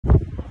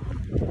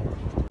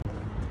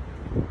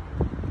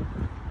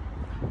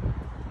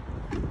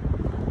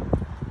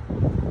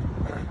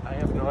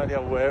idea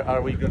where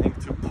are we going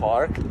to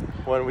park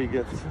when we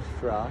get to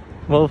Prague.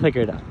 We'll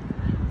figure it out.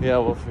 Yeah,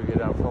 we'll figure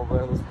it out probably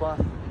on the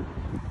spot.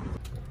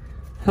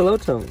 Hello,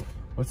 Tomi.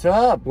 What's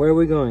up? Where are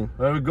we going?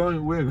 Where are we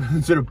going? We're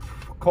going to the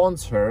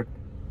concert,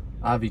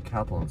 AVI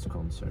KAPLAN's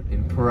concert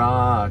in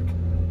Prague.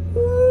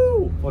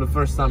 Woo! For the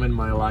first time in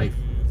my life,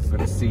 I'm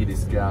gonna see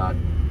this god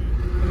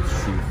in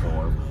shoe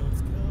form.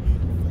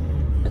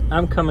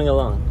 I'm coming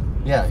along.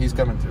 Yeah, he's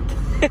coming too.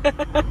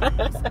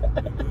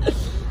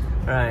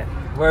 Right,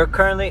 we're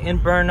currently in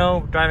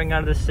Brno, driving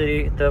out of the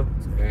city. The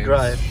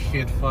drive.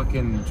 Shit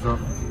fucking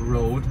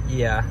road.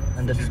 Yeah,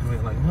 and Just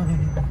going like.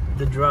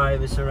 the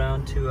drive is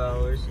around 2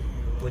 hours,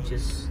 which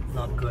is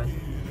not good.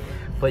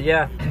 But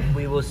yeah,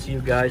 we will see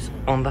you guys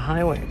on the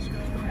highway.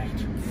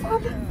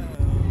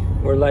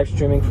 We're live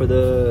streaming for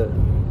the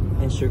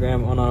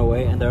Instagram on our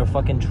way, and there are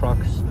fucking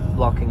trucks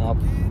blocking up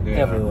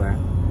everywhere.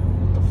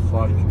 What the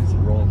fuck is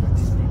wrong with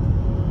this?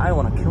 I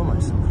want to kill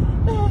myself.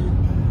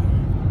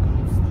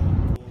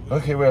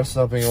 Okay, we are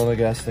stopping on a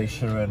gas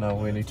station right now.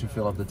 We need to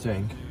fill up the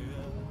tank.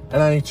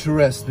 And I need to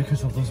rest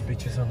because of those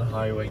bitches on the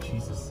highway.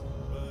 Jesus.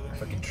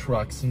 Fucking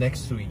trucks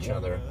next to each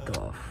other.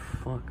 God,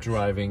 fuck.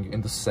 Driving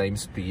in the same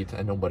speed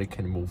and nobody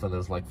can move and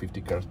there's like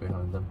 50 cars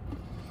behind them.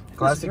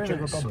 Classic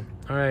Czech Republic.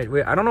 Alright,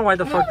 wait, I don't know why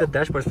the fuck the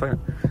dashboard's fucking...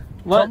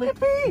 What?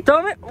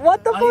 Tomi,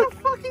 what the Are you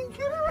fuck? fucking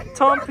kidding me?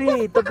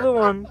 Tomi, the blue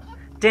one.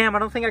 Damn, I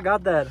don't think I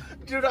got that.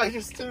 Dude, I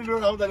just turned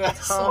around and I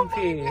saw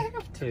Tomi.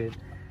 Dude.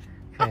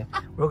 Okay,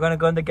 we're gonna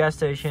go in the gas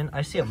station.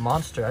 I see a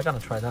monster. I gotta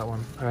try that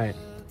one. Alright.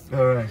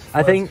 Alright.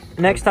 I think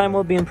next time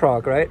we'll be in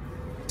Prague, right?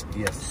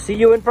 Yes. See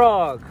you in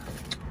Prague.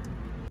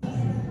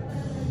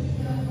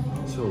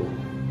 So,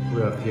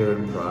 we are here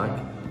in Prague.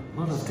 A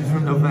lot of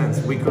different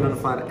events. We couldn't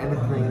find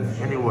anything,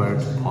 anywhere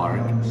to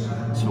park.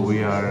 So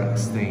we are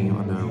staying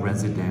on the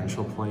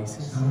residential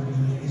places.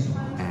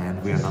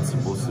 And we are not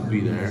supposed to be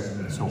there.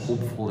 So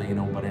hopefully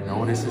nobody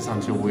notices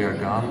until we are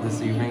gone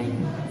this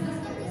evening.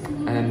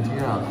 And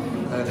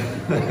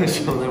yeah,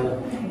 show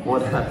them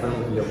what happened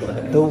with your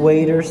bag. The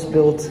waiter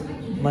spilled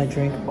my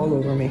drink all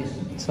over me,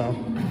 so.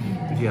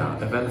 Yeah,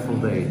 eventful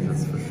day,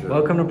 that's for sure.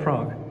 Welcome to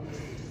Prague.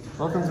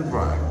 Welcome to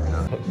Prague.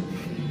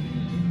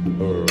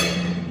 Alright,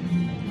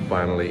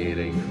 finally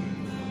eating.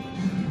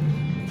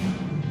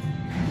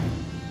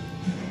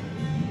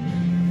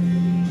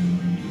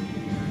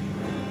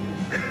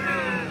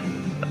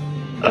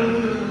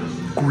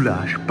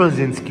 Goulash,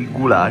 Plzeňský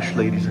goulash,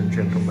 ladies and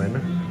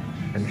gentlemen.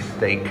 And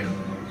steak.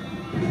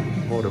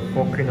 For the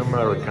fucking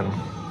American.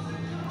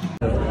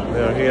 We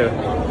are here.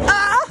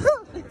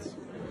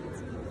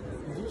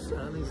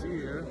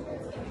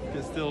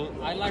 Still,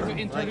 I'd like to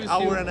introduce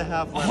like you. hour and a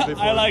half left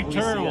before I like we see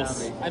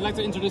turtles. AVI. I'd like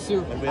to introduce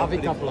you, AVI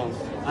KAPLAN.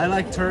 I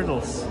like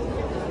turtles.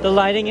 The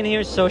lighting in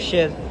here is so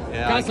shit.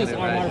 Yeah, Castles are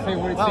my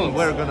favorite well, things.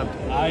 we're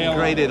gonna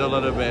grade it a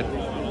little bit.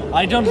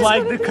 I don't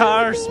like the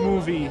Cars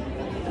movie.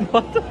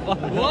 What the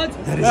fuck? What?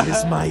 That is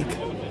his mic.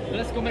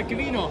 Let's go make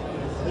vino.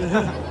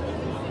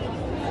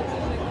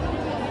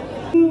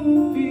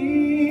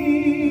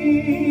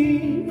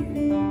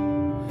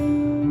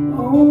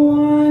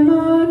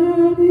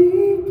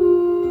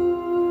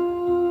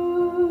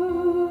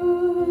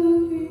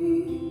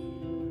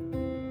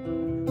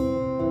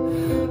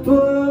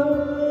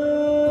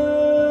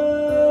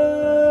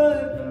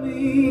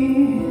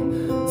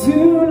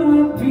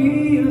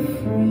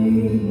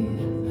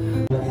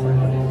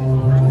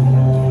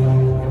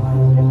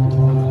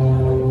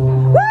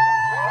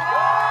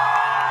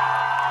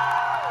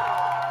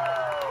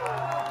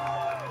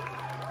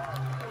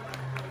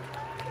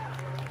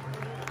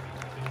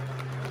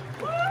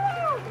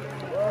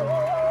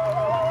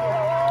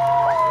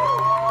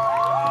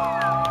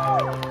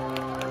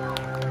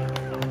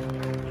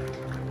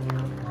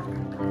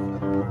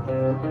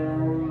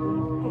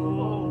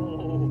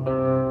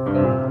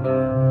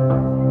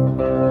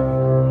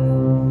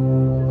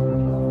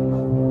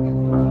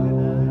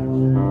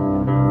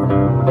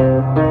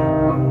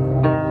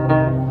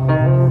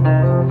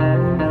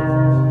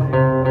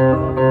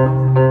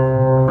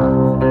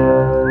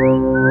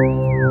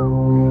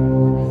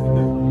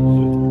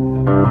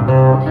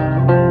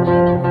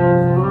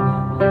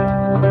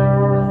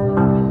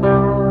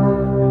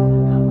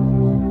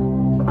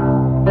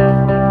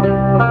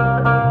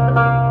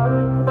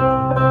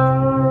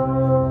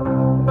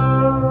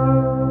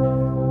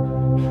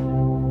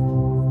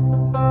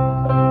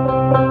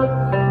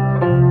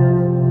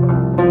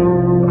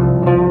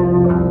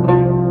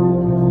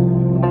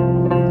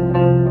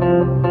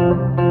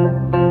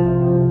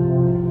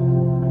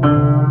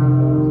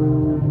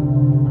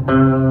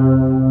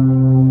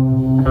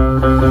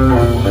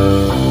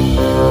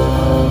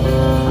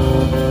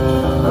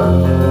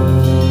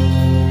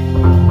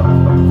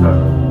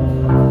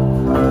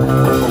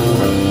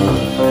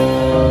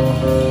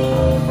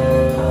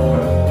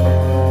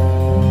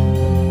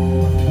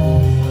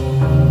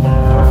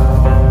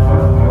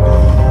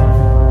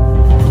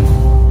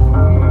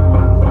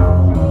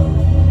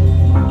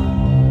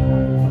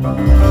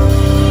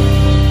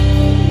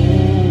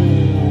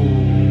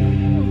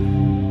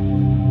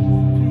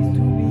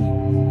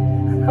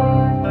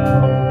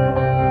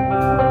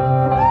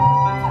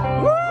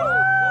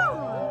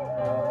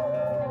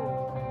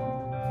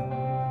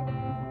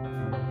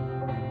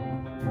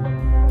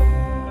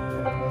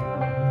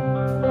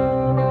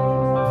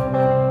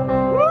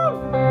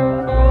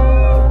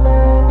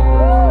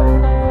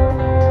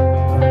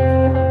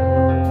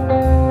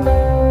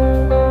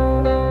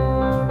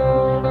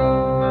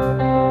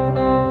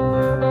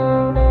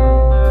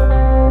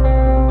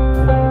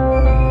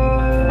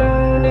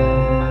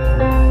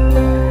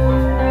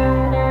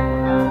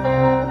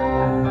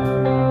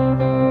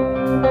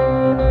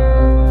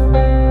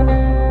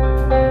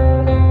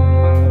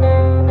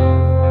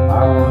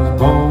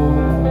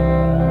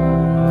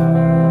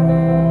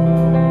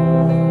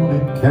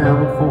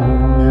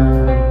 California.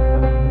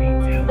 Me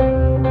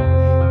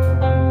too.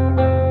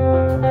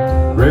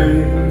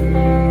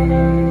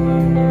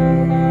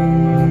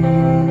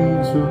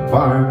 Rays of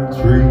pine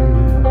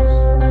trees,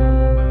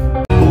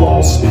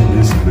 lost in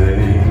this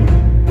maze.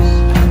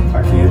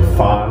 I can't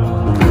find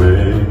the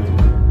way.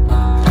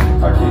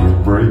 I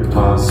can't break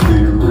my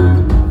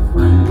spirit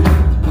free.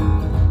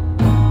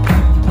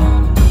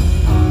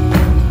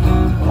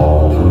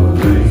 All of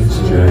these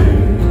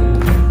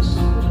chains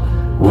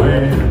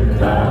weighing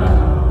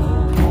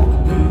down on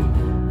me,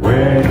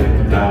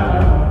 weighing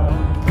down.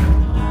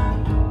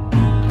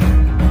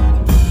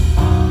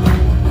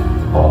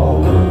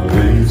 All of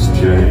these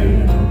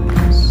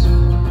chains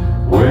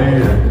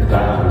weighing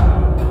down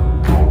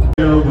on me.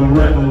 Feel the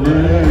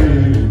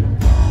reveille,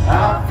 I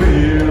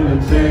feel a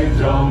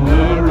change on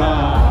the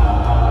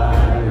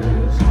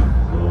rise.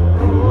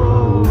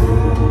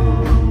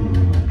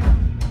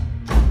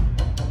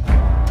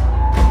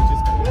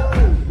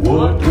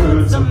 What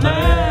good's a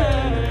man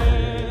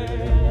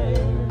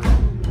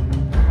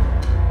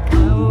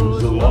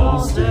who's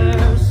lost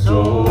their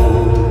soul?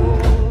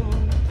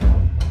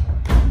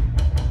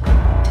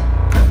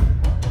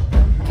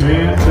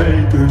 Can't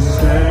take a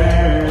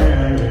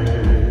stand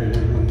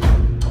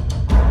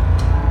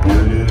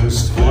when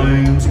his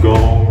flames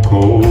gone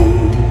cold.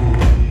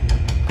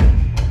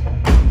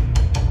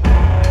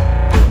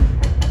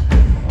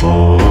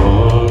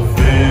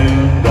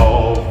 Fend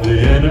off the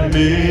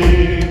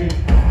enemy.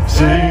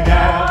 Sing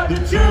out the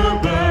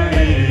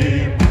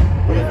jubilee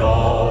with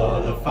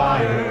all the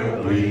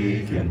fire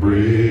we can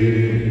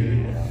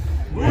breathe.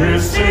 We're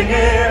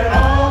singing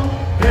on,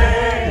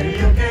 hey,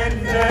 you can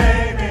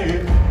take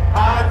it.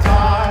 High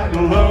tide,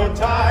 low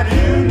tide,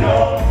 you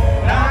know.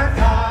 Night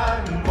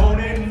time,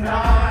 morning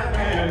time,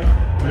 and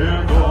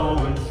we're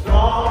going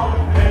strong.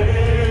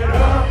 Headed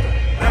up,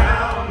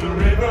 down the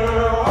river,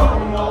 oh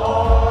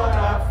Lord, I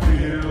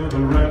feel the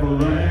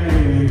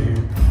reveille.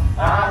 I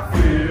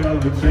feel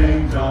the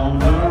change on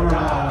the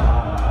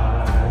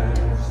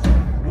rise.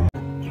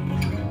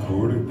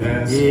 Quarter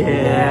past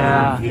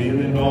Yeah. four,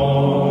 feeling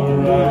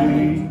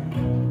alright.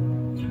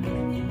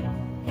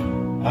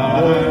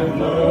 I'd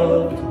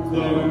love to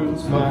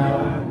close my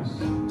eyes,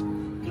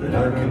 but I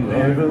can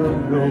never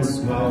close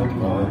my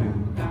mind.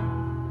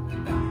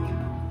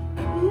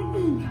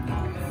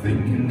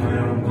 Thinking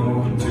where I'm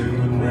going to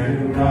and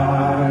where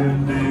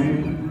I've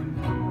been,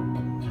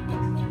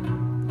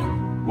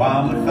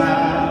 while a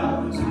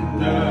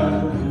thousand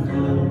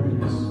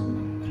others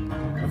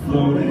are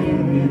floating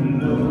in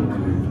the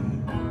blue.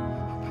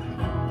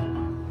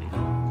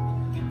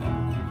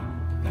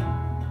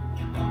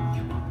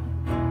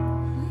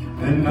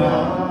 And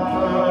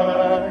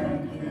I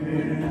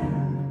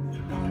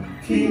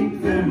can't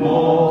keep them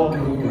all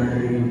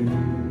away,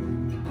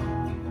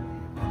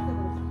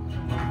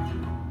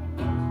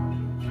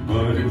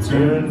 but it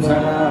turns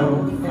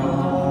out fine.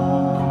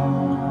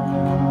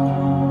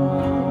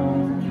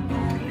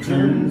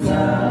 Turns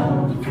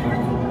out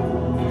fine.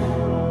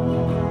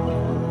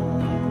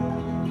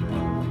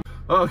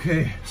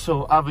 Okay,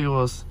 so AVI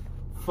was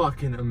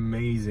fucking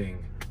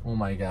amazing. Oh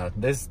my god,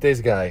 this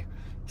guy,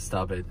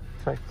 stop it.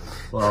 Sorry.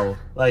 Wow,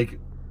 like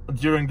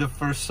during the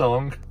first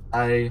song,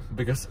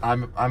 because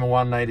I'm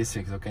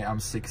 196, okay, I'm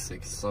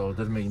 6'6", so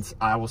that means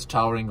I was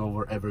towering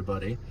over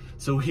everybody.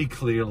 So he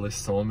clearly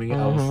saw me.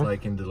 I was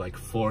like in the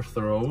fourth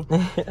row,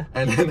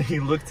 and then he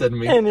looked at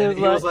me, and he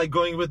was like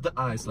going with the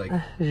eyes, like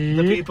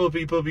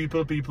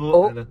the people.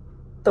 Oh, and then,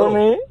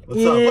 Tomi.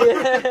 what's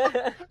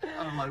up?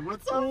 I'm like,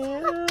 what's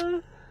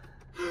up?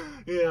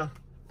 Yeah.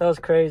 That was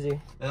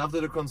crazy. And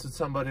after the concert,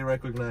 somebody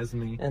recognized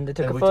me, And they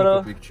took a we photo.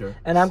 took a picture.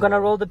 And I'm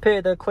gonna roll the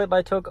clip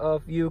I took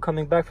of you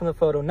coming back from the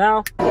photo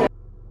now.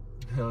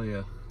 Hell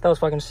yeah. That was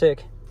fucking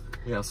sick.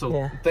 Yeah, so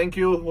Yeah. thank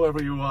you,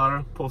 whoever you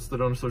are. Post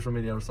it on social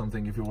media or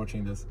something if you're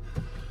watching this.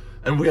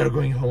 And we are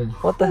going home.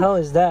 What the hell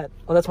is that?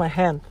 Oh, that's my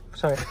hand.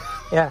 Sorry.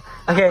 Yeah.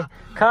 Okay.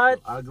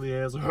 Cut. Ugly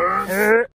as